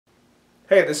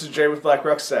Hey, this is Jay with Black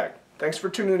Rucksack. Thanks for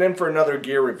tuning in for another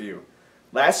gear review.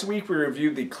 Last week we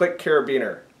reviewed the Click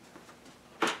Carabiner.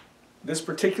 This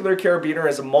particular carabiner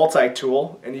is a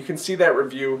multi-tool, and you can see that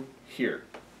review here.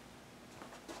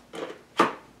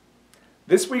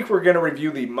 This week we're going to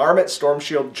review the Marmot Storm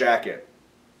Shield Jacket.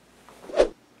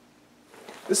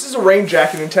 This is a rain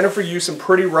jacket intended for use in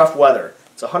pretty rough weather.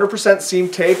 It's 100% seam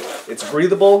taped, it's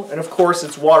breathable, and of course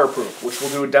it's waterproof, which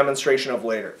we'll do a demonstration of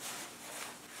later.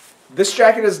 This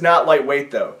jacket is not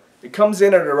lightweight though. It comes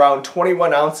in at around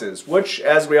 21 ounces, which,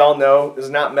 as we all know, is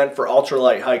not meant for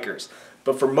ultralight hikers.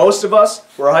 But for most of us,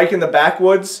 we're hiking the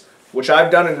backwoods, which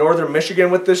I've done in northern Michigan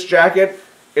with this jacket.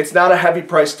 It's not a heavy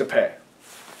price to pay.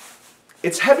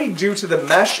 It's heavy due to the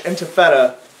mesh and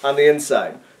taffeta on the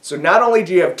inside. So not only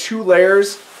do you have two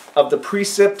layers of the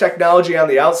pre-sip technology on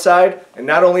the outside, and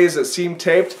not only is it seam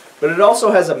taped, but it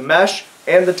also has a mesh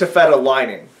and the taffeta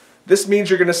lining. This means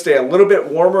you're going to stay a little bit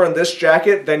warmer in this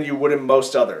jacket than you would in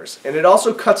most others. And it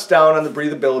also cuts down on the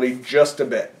breathability just a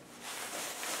bit.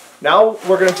 Now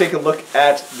we're going to take a look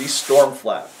at the storm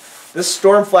flap. This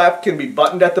storm flap can be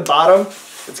buttoned at the bottom.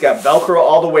 It's got Velcro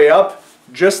all the way up,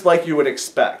 just like you would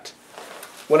expect.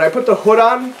 When I put the hood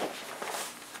on,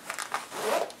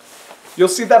 you'll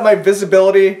see that my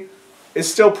visibility is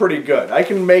still pretty good. I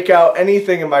can make out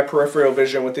anything in my peripheral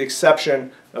vision with the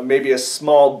exception of maybe a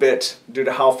small bit due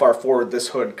to how far forward this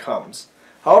hood comes.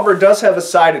 However, it does have a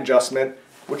side adjustment,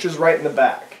 which is right in the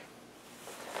back.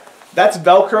 That's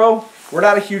Velcro. We're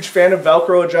not a huge fan of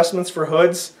Velcro adjustments for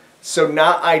hoods, so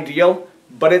not ideal,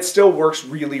 but it still works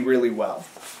really, really well.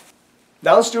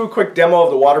 Now let's do a quick demo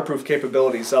of the waterproof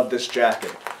capabilities of this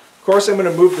jacket. Of course, I'm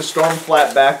going to move the storm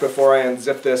flap back before I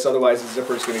unzip this, otherwise the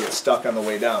zipper is going to get stuck on the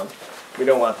way down. We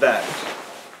don't want that.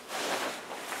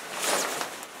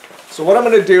 So what I'm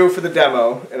going to do for the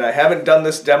demo, and I haven't done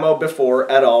this demo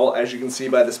before at all, as you can see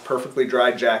by this perfectly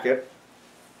dry jacket,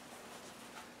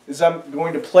 is I'm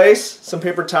going to place some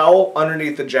paper towel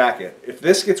underneath the jacket. If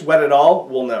this gets wet at all,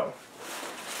 we'll know.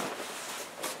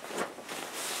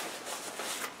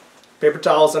 Paper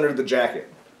towels under the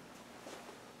jacket.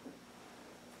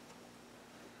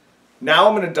 Now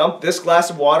I'm going to dump this glass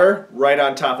of water right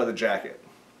on top of the jacket.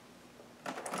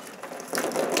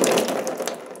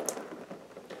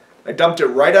 I dumped it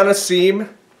right on a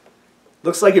seam.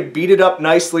 Looks like it beat it up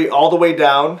nicely all the way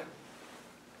down.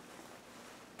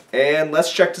 And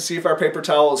let's check to see if our paper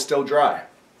towel is still dry.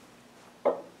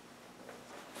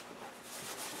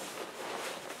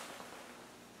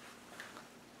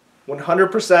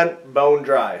 "100% bone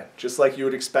dry," just like you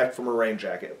would expect from a rain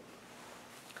jacket.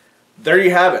 There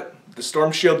you have it, the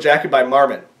Storm Shield Jacket by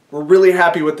Marmot. We're really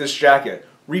happy with this jacket.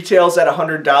 Retails at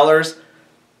 $100.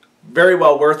 Very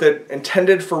well worth it,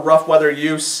 intended for rough weather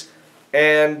use,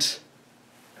 and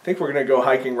I think we're going to go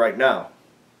hiking right now.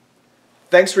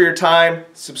 Thanks for your time.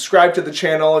 Subscribe to the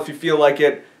channel if you feel like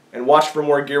it, and watch for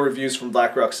more gear reviews from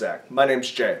Black Rucksack. My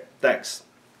name's Jay. Thanks.